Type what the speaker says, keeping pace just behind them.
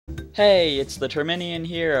Hey, it's the Terminian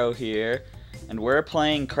Hero here, and we're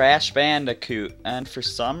playing Crash Bandicoot, and for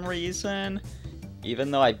some reason, even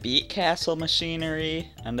though I beat Castle Machinery,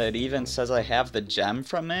 and it even says I have the gem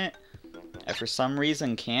from it, I for some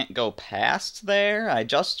reason can't go past there. I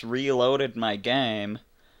just reloaded my game,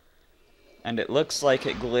 and it looks like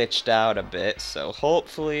it glitched out a bit, so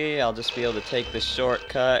hopefully I'll just be able to take this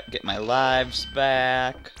shortcut, get my lives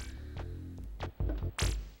back.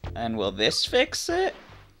 And will this fix it?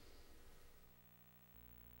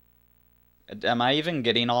 Am I even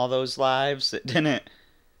getting all those lives? It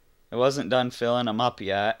wasn't done filling them up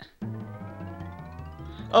yet.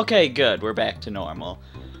 Okay, good, we're back to normal.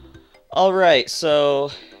 Alright,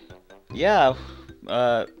 so yeah,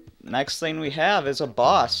 next thing we have is a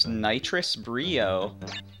boss, Nitrus Brio.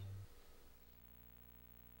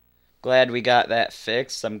 Glad we got that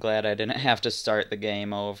fixed. I'm glad I didn't have to start the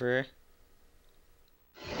game over.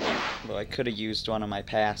 Though I could have used one of my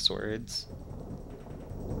passwords.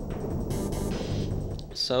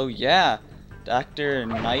 So yeah, Dr.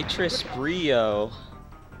 Nitrus Brio.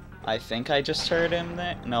 I think I just heard him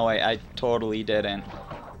there. No, I totally didn't.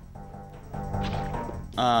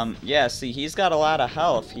 Yeah, see, he's got a lot of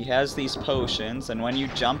health. He has these potions, and when you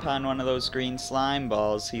jump on one of those green slime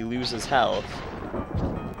balls, he loses health.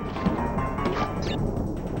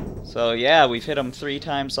 So yeah, we've hit him 3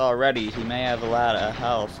 times already. He may have a lot of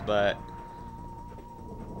health, but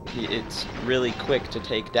it's really quick to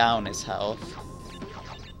take down his health.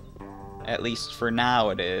 At least for now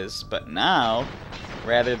it is. But now,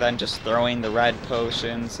 rather than just throwing the red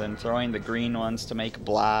potions and throwing the green ones to make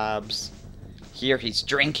blobs, here he's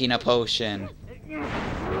drinking a potion.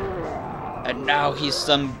 And now he's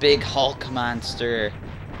some big Hulk monster.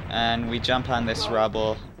 And we jump on this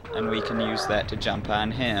rubble, and we can use that to jump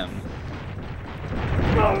on him.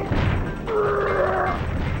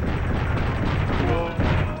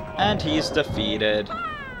 And he's defeated.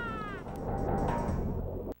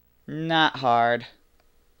 Not hard.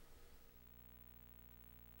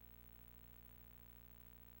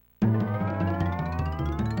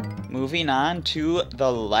 Moving on to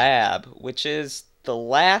the lab, which is the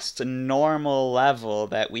last normal level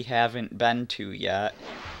that we haven't been to yet.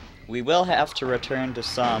 We will have to return to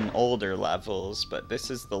some older levels, but this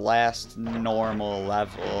is the last normal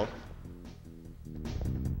level.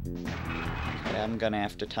 Okay, I'm gonna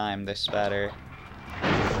have to time this better.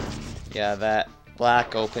 Yeah, that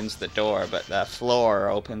black opens the door, but the floor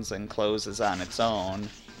opens and closes on its own.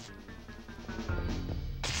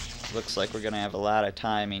 Looks like we're gonna have a lot of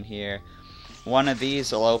timing here. One of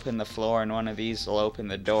these will open the floor and one of these will open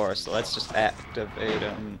the door, so let's just activate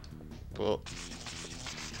them. Well,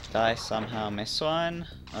 did I somehow miss one?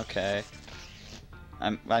 Okay.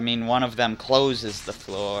 I mean, one of them closes the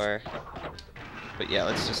floor. But yeah,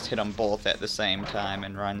 let's just hit them both at the same time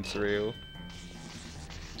and run through.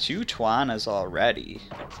 2 Twanas already.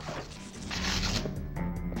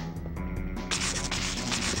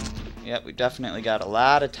 Yep, we definitely got a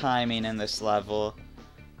lot of timing in this level.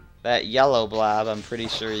 That yellow blob, I'm pretty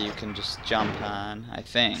sure you can just jump on, I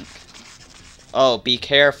think. Oh, be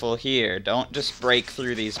careful here. Don't just break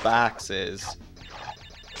through these boxes.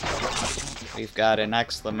 We've got an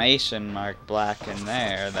exclamation mark black in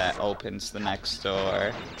there that opens the next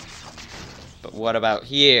door. But what about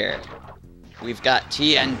here? We've got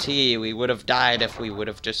TNT. We would have died if we would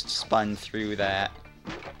have just spun through that.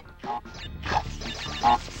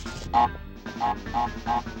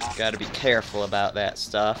 Gotta be careful about that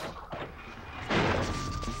stuff.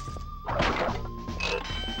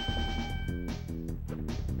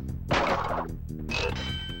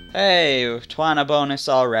 Hey, Twana bonus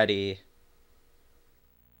already.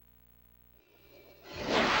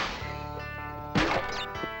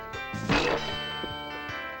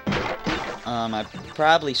 I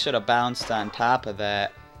probably should have bounced on top of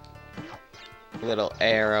that little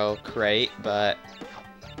arrow crate, but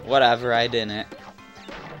whatever, I didn't.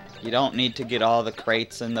 You don't need to get all the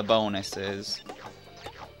crates and the bonuses.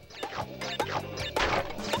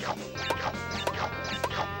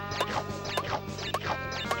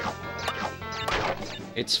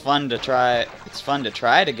 It's fun to try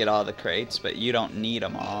to get all the crates, but you don't need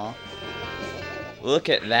them all. Look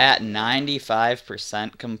at that,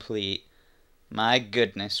 95% complete. My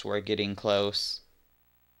goodness, we're getting close.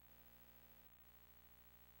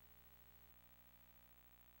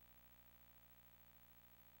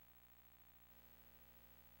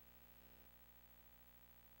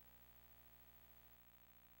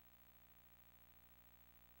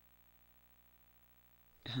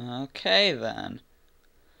 Okay then.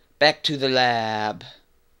 Back to the lab.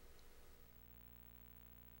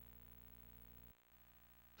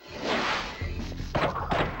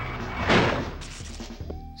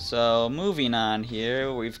 So, moving on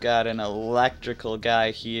here, we've got an electrical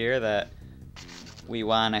guy here that we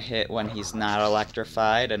want to hit when he's not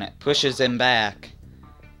electrified, and it pushes him back.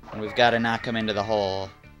 And we've got to knock him into the hole.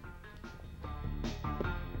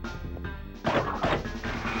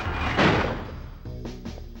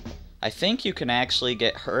 I think you can actually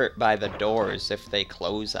get hurt by the doors if they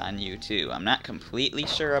close on you too. I'm not completely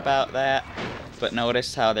sure about that, but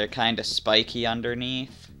notice how they're kind of spiky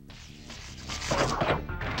underneath.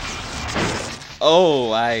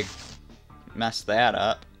 Oh, I messed that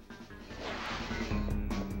up.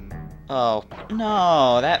 Oh,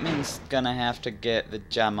 no, that means gonna have to get the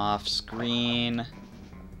gem off screen.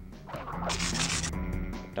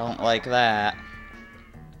 Don't like that.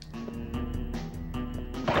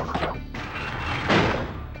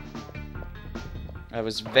 I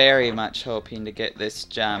was very much hoping to get this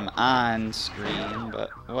gem on screen, but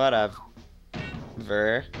whatever.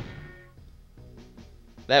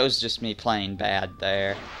 That was just me playing bad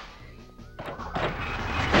there.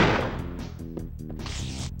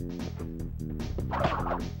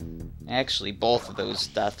 Actually, both of those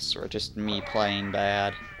deaths were just me playing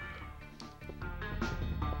bad.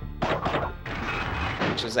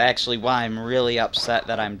 Which is actually why I'm really upset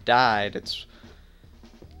that I'm died.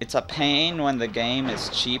 It's a pain when the game is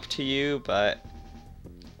cheap to you, but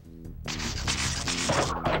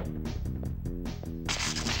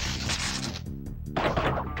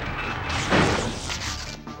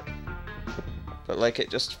like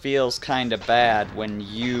it just feels kind of bad when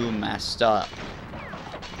you messed up.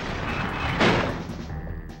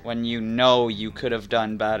 When you know you could have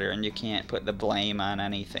done better and you can't put the blame on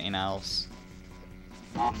anything else.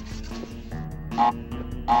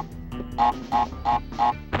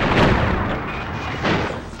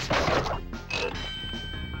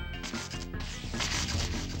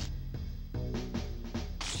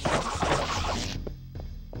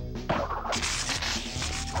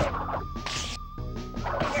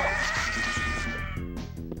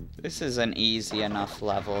 This is an easy enough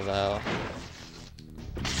level, though.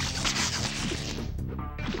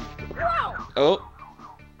 Oh!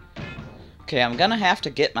 Okay, I'm gonna have to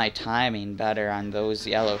get my timing better on those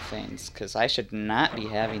yellow things, because I should not be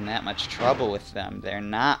having that much trouble with them. They're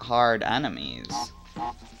not hard enemies.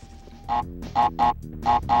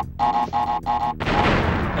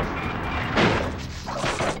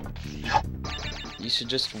 You should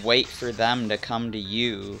just wait for them to come to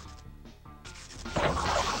you.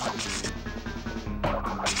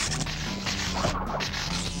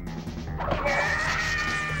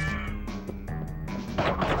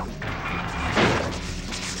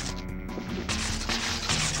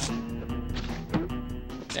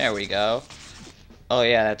 There we go. Oh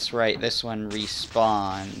yeah, that's right, this one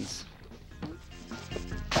respawns.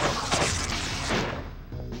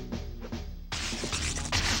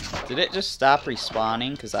 Did it just stop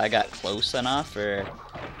respawning because I got close enough, or...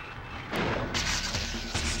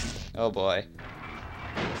 Oh boy.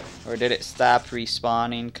 Or did it stop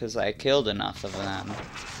respawning because I killed enough of them?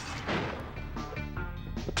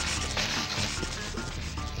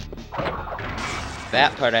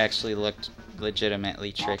 That part actually looked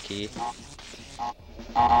legitimately tricky.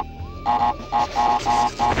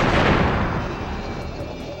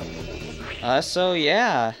 So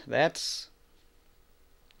yeah, that's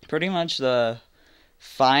pretty much the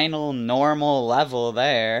final normal level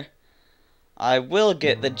there. I will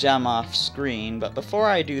get the gem off screen, but before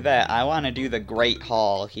I do that, I want to do the Great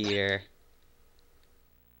Hall here.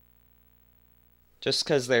 Just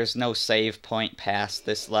because there's no save point past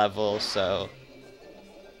this level, so...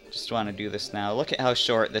 Just want to do this now. Look at how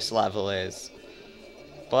short this level is.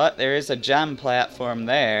 But there is a gem platform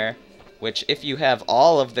there, which if you have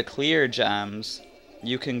all of the clear gems,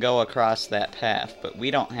 you can go across that path. But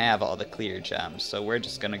we don't have all the clear gems, so we're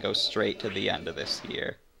just going to go straight to the end of this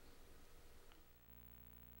here.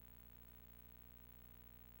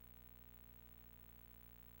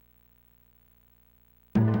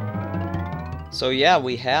 So yeah,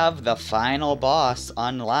 we have the final boss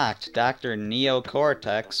unlocked, Dr.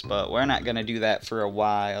 Neocortex, but we're not gonna do that for a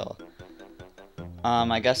while.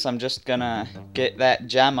 I guess I'm just gonna get that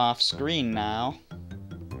gem off screen now.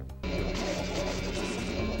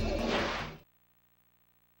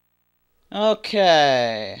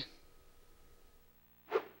 Okay.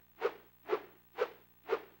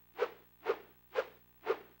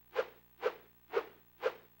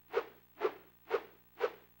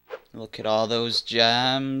 Look at all those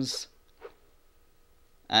gems.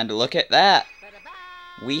 And look at that.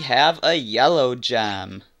 We have a yellow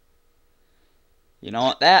gem. You know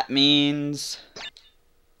what that means?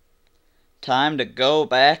 time to go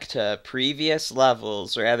back to previous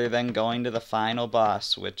levels rather than going to the final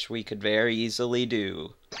boss, which we could very easily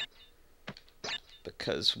do.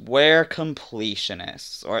 Because we're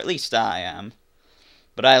completionists, or at least I am.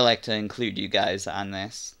 But I like to include you guys on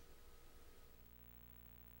this.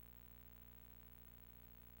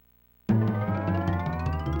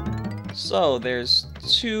 So, there's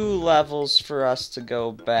 2 levels for us to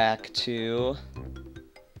go back to.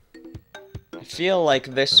 I feel like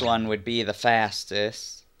this one would be the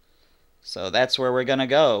fastest. So that's where we're gonna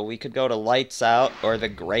go. We could go to Lights Out or the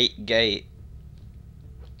Great Gate.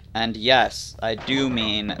 And yes, I do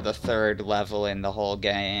mean the 3rd level in the whole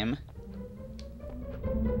game.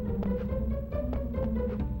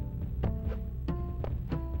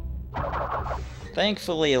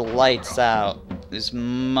 Thankfully, Lights Out is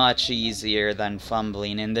much easier than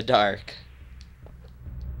fumbling in the dark.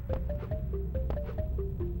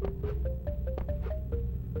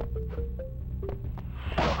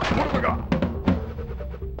 What have we got?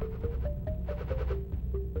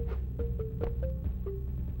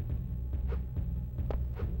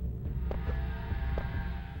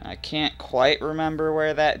 I can't quite remember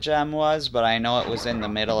where that gem was, but I know it was in the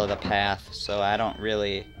middle of the path, so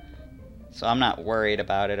I'm not worried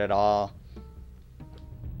about it at all.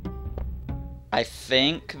 I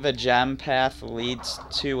think the gem path leads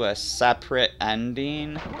to a separate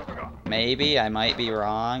ending. Maybe, I might be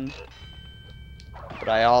wrong. But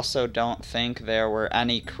I also don't think there were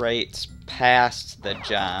any crates past the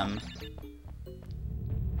gem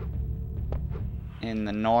in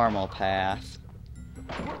the normal path.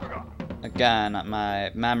 Again,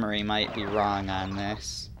 my memory might be wrong on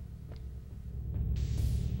this.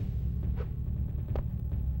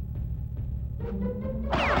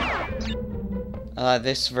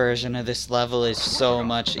 This version of this level is so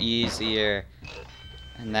much easier.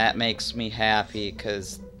 And that makes me happy,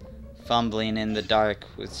 because fumbling in the dark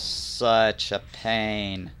was such a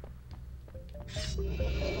pain.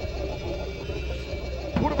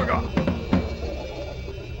 What have we got?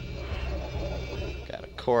 Got a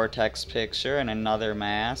Cortex picture and another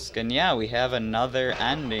mask. And yeah, we have another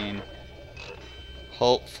ending.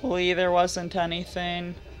 Hopefully there wasn't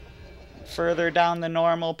anything further down the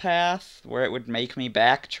normal path where it would make me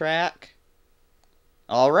backtrack.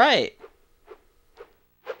 Alright.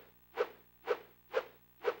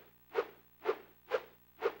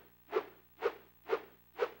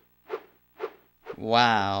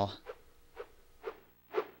 Wow.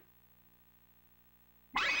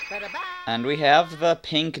 And we have the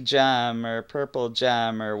pink gem, or purple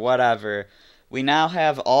gem, or whatever. We now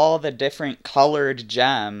have all the different colored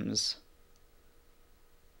gems.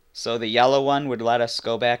 So the yellow one would let us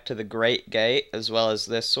go back to the Great Gate, as well as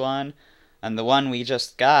this one. And the one we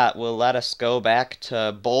just got will let us go back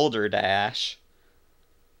to Boulder Dash.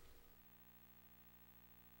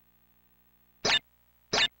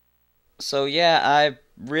 So yeah, I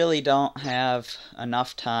really don't have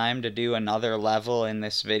enough time to do another level in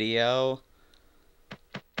this video.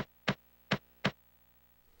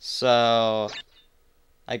 So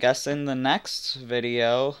I guess in the next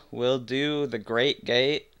video, we'll do the Great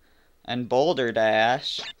Gate and Boulder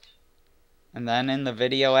Dash. And then in the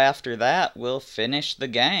video after that, we'll finish the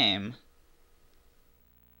game.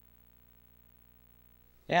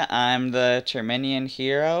 Yeah, I'm the Terminian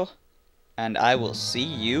Hero, and I will see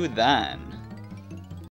you then.